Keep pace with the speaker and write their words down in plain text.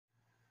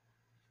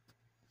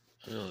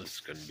Well, this is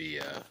going to be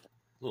a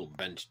little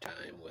bench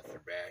time with the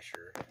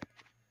basher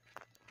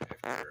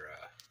after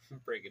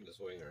breaking the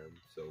swing arm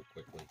so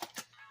quickly.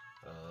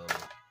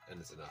 And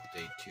it's an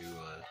update to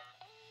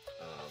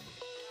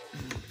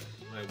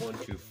my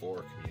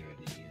 124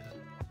 community.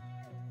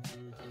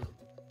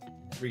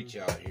 Reach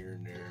out here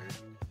and there.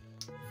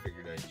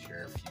 Figured I'd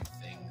share a few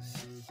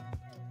things,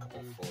 a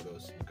couple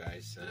photos some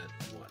guys sent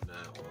and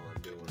whatnot while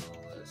I'm doing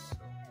all this.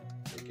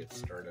 So to get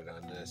started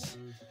on this,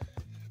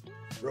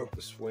 broke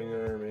the swing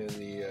arm and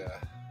the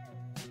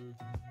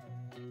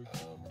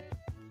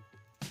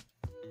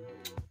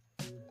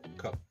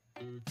cup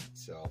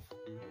itself.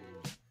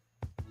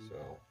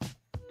 So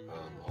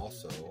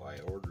also I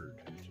ordered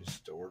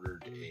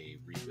a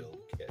rebuild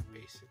kit,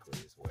 basically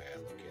is the way I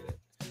look at it.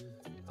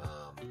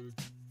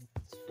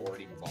 It's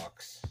 $40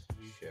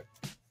 shipped,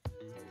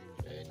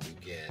 and you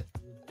get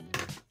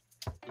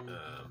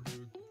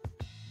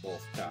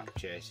both top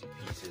chassis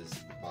pieces,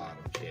 the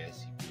bottom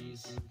chassis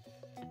piece,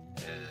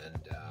 and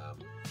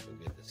you'll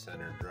get the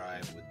center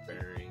drive with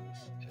bearings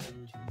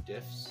and 2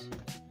 diffs,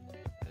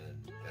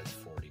 and that's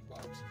 $40.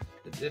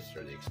 The diffs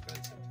are the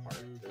expensive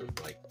part. They're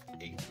like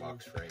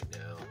 $8 right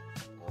now.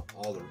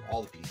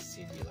 All the pieces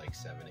seem to be like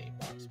 $7-8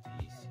 a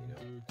piece, you know.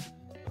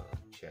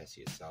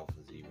 Chassis itself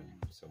is even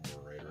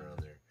somewhere right around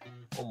there.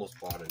 Almost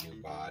bought a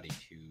new body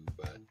too,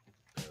 but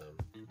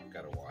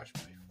gotta wash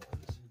my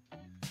funds,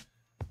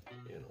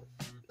 you know.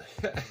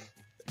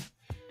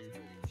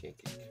 Can't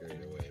get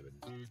carried away.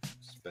 I've been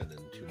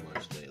spending too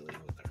much lately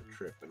with our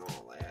trip and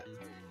all that.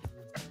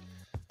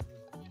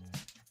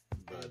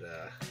 But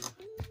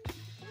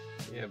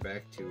yeah,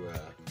 back to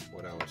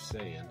what I was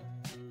saying.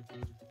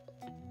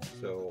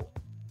 So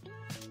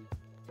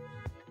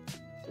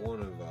one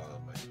of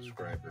my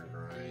subscribers,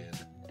 Ryan,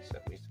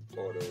 sent me some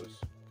photos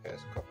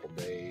past couple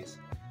days.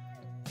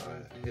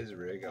 His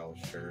rig, I'll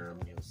share them.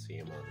 You'll see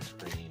him on the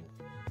screen.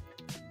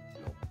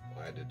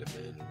 I added them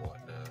in and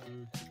whatnot.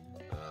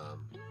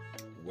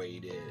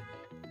 Weighed it.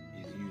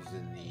 He's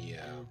using the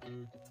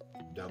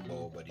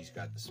Dumbo, but he's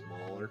got the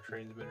smaller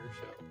transmitter,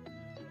 so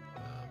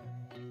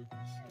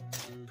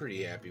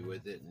pretty happy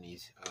with it. And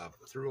he's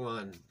threw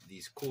on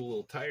these cool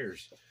little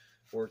tires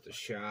worth a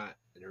shot.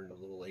 They're the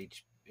little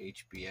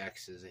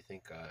HBXs. I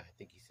think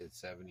he said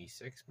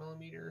 76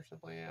 millimeter or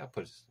something like that. I'll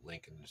put his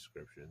link in the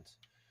descriptions.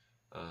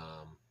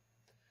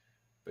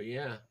 But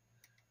yeah,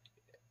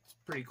 it's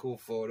pretty cool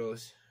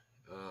photos.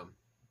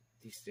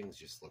 These things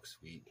just look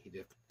sweet.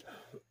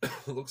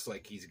 Looks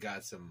like he's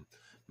got some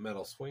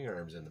metal swing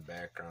arms in the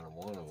background of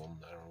one of them.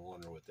 I don't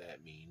wonder what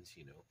that means.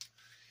 You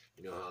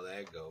know how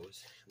that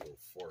goes. A little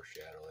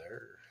foreshadow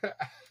there.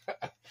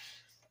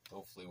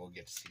 Hopefully we'll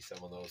get to see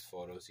some of those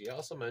photos. He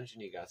also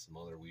mentioned he got some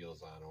other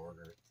wheels on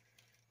order.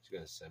 He's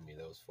going to send me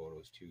those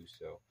photos too.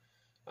 So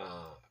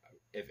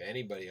if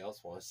anybody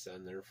else wants to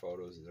send their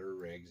photos of their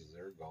rigs as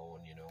they're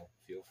going,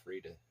 feel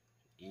free to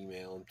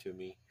email them to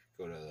me.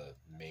 Go to the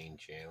main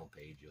channel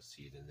page, you'll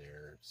see it in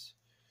there. It's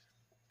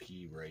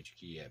P.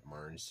 Reichke at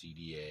Martin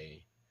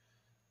CDA.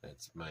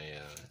 That's my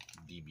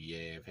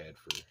DBA I've had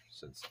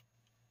since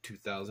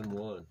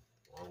 2001.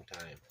 Long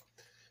time.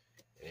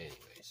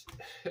 Anyways.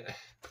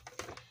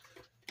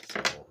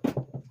 So,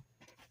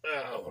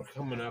 we're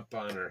coming up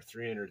on our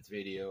 300th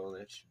video.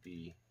 That should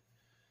be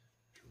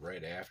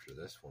right after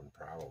this one,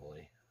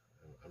 probably.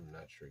 I'm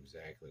not sure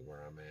exactly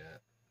where I'm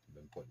at. I've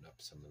been putting up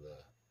some of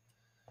the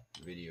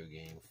video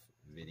game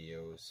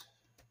videos.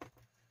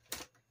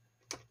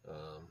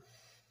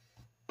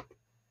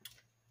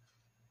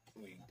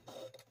 We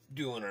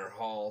doing our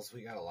hauls.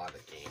 We got a lot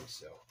of games,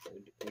 so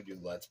we do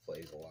Let's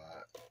Plays a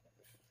lot.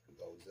 For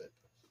those that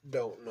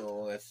don't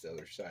know, that's the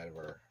other side of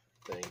our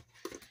thing.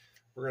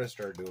 We're gonna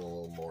start doing a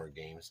little more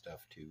game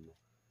stuff too.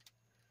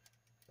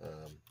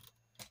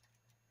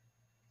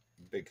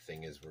 Big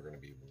thing is we're gonna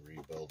be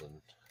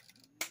rebuilding.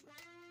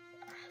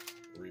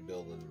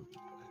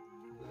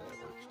 That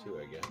works too,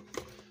 I guess.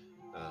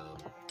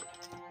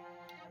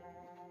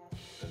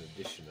 An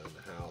addition on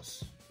the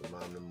house for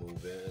Mom to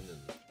move in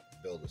and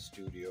build a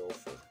studio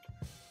for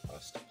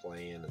us to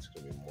play in. It's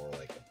going to be more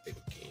like a big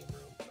game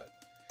room, but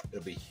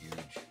it'll be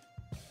huge.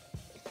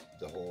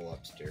 The whole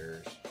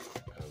upstairs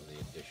of the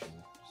addition.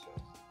 So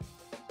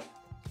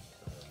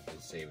been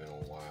saving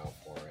a while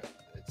for it.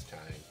 It's time.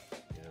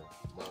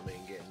 Mom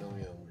ain't getting no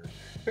younger.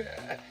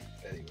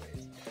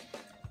 Anyways,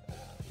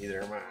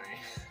 neither am I,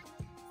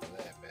 for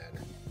that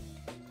matter.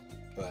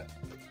 But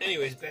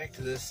anyways, back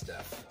to this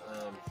stuff.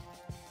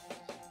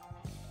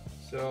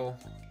 So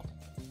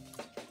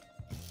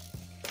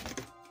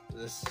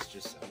this is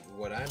just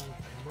what I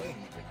might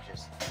even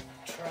just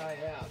try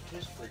out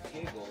just for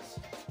giggles.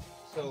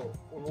 So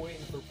we're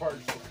waiting for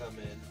parts to come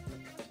in,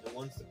 and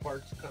once the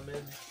parts come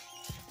in,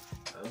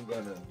 I'm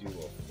gonna do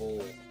a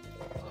full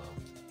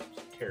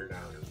tear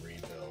down and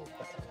rebuild,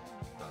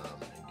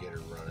 and get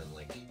her running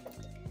like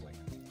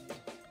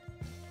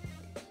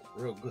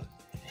real good.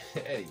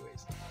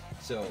 Anyways,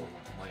 so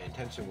my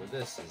intention with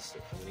this is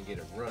I'm gonna get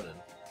it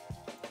running,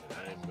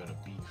 and I'm gonna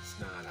beat the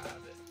snot out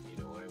of it.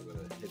 I'm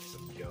gonna hit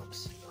some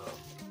jumps.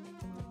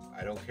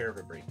 I don't care if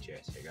it breaks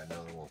chassis. I got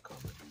another one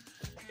coming,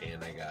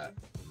 and I got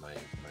my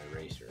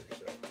racer,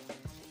 so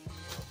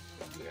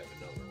I do have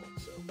another one.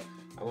 So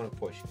I want to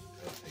push it.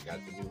 I got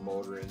the new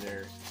motor in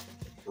there.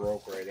 It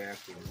broke right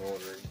after the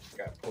motor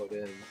got put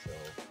in, so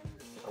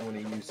I'm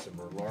going to use some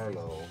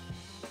Relarlo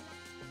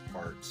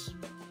parts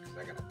because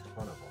I got a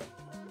ton of them.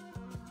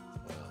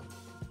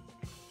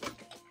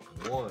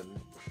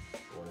 One,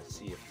 I want to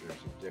see if there's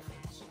a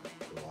difference in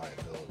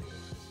reliability.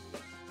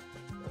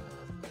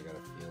 I got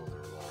a feeling the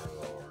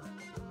Relarlo are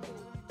a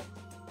little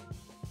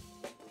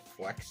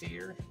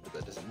flexier, but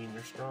that doesn't mean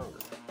they're stronger.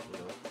 You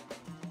know,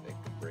 they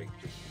could break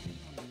just as easy,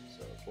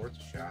 so it's worth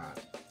a shot.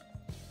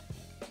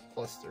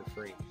 Plus, they're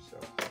free, so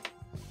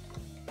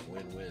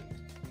win-win.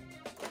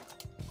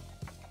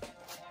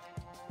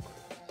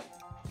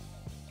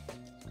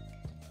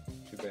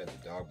 Too bad the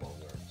dog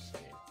bones aren't the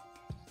same.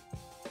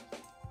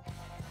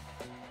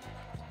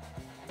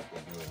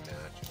 They do a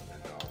notch on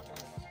their dog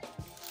bones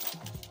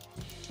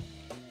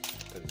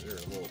because they're a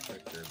little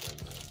thicker than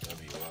the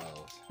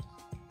WLs.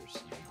 They're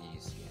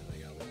CVDs, you know, they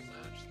got a little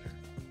notch there.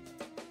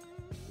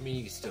 I mean,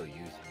 you can still use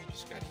them. You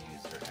just got to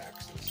use their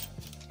axes.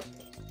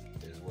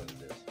 It is what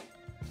it is.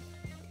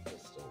 It'll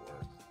still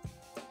work.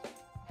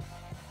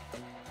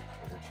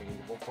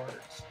 Interchangeable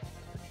parts.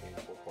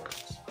 Interchangeable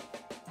parts.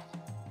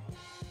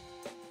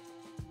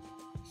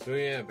 So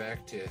yeah,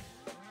 back to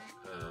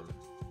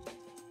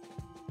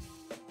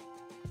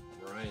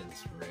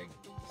Ryan's rig.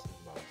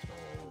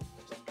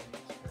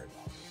 Sorry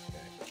about this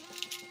guy.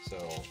 So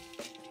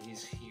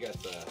he got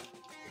the.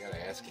 I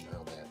gotta ask him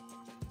how that.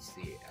 It's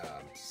the I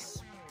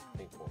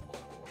think what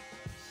model?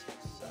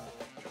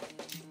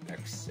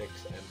 X6 ME.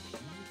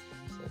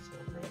 Does that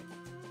sound right?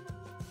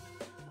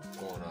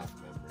 Going off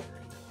memory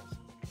right now.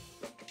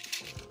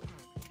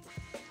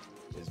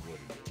 Is what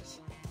it is.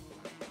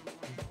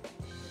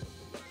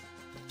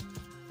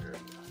 There we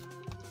go.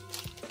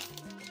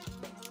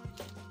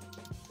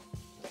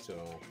 So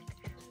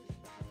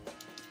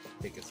I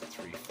think it's a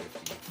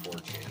 350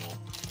 4-channel,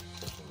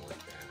 something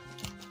like that.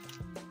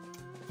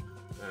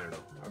 I don't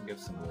know. I'll give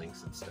some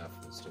links and stuff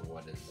as to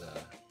what his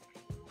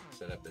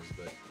setup is,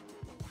 but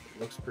it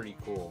looks pretty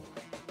cool.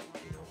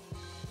 You know,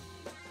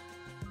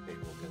 maybe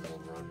we'll get a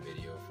little run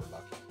video for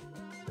Lucky.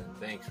 And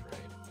thanks,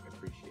 Ryan. I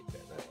appreciate that.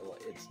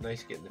 It's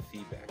nice getting the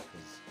feedback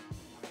because,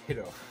 you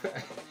know,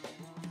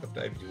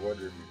 sometimes you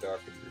wonder if you're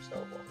talking to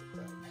yourself all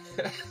the time.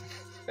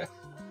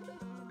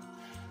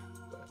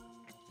 But,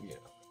 you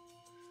know.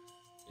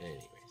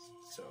 Anyways,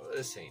 so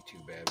this ain't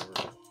too bad.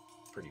 We're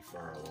pretty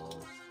far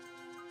along.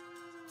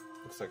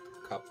 Looks like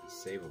the cup is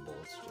savable.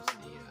 It's just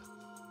the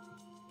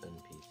end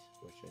piece,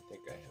 which I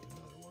think I have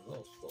another one of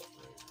those floating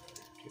right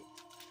here too.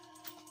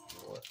 You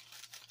know what?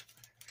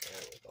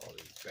 Yeah, with all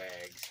these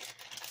bags,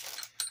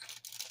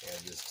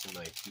 add this to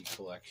my key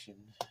collection,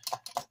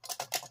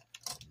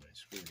 my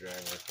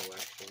screwdriver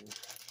collection.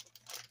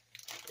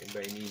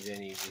 Anybody needs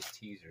any of these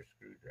keys or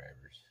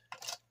screwdrivers,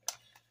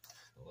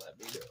 let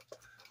me know.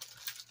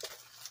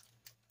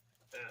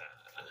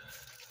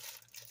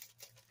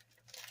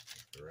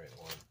 The right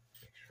one.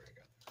 Make sure I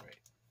got the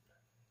right.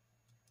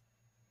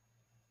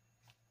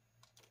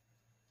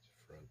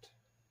 Front.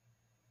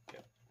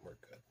 Yep, we're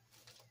good.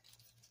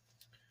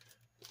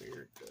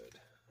 We're good.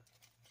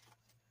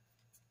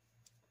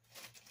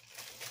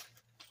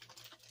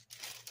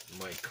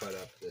 Might cut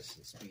up this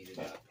and speed it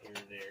up here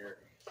and there.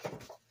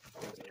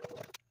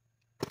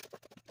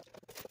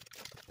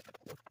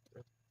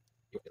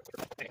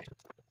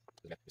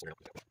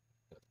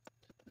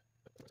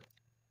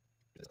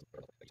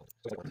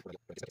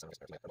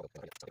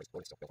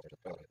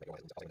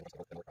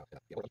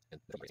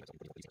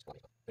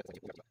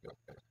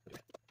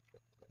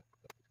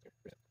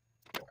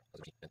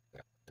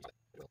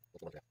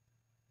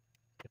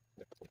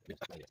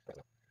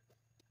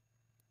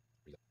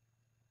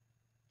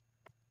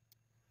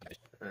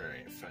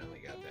 Alright, finally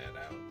got that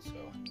out.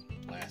 So,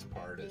 last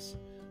part is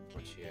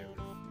once you have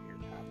your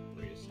top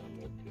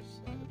reassembled,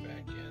 just slide the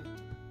back in.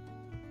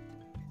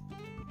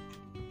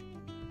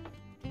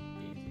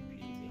 Easy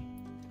peasy.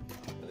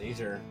 Now,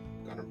 these are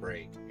gonna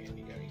break, and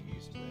you gotta get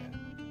used to that.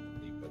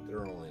 But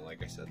they're only,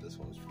 like I said, this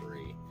one's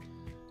free.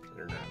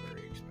 They're not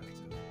very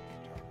expensive.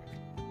 You're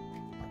talking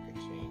pocket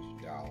change,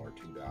 $1,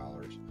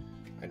 $2.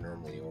 I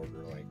normally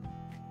order like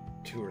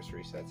 2 or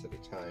 3 sets at a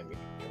time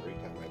every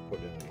time I put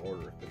in an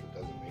order because it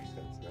doesn't make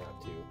sense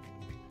not to.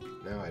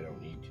 Now I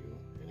don't need to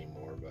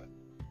anymore, but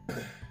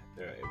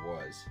it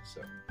was.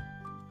 So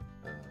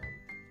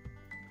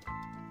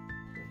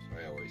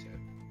I always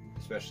have,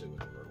 especially with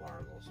the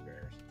Relarlo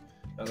spares.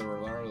 Now the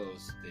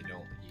Relarlos, they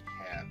don't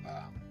have,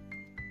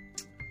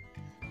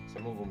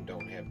 some of them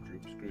don't have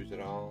group screws at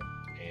all,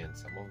 and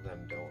some of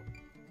them don't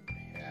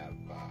have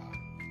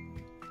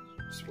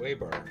sway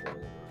bar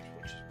holdovers,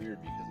 which is weird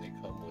because they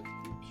come with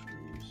group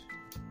screws,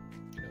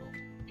 you know,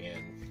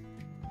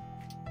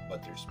 but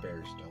their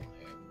spares don't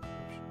have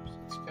group screws.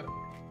 It's kind of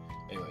weird.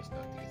 Anyways,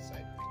 not to get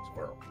sidetracked.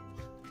 Squirrel.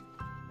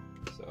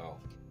 So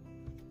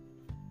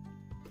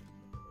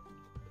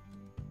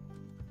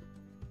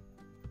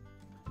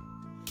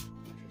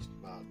just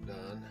about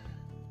done.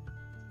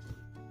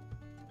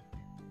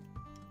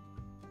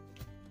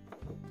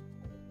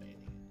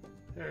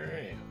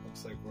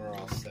 looks like we're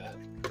all set.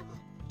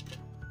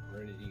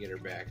 Ready to get her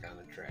back on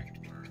the track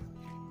tomorrow.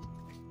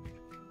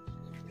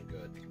 Looking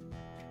good.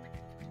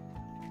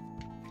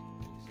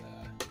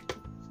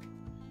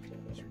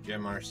 These are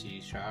Gem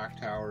RC shock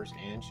towers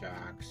and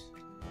shocks,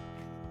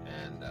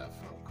 and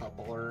front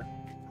coupler,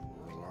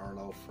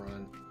 Arlo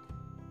front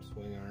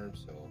swing arm,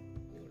 so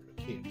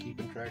we're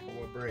keeping track of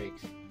what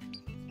breaks.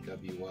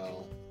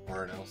 WL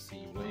or an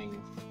LC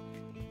wing.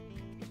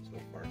 So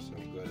far so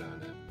good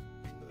on it.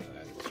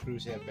 The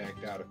screws have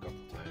backed out a couple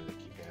times. I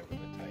keep having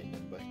to tighten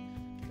them, but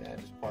that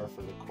is par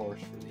for the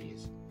course for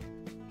these.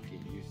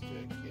 Get used to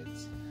it,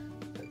 kids.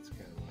 That's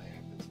kind of what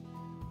happens.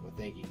 Well,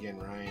 thank you again,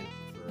 Ryan,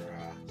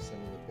 for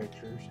sending the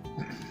pictures.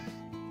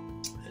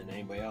 And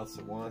anybody else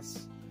that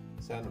wants,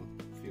 send them.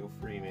 Feel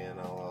free, man.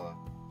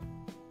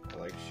 I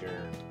like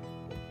sharing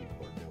what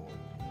people are doing.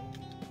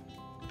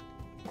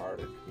 Part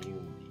of the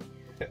community.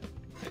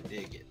 I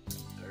dig it.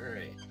 All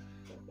right.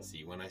 See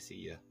you when I see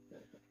you.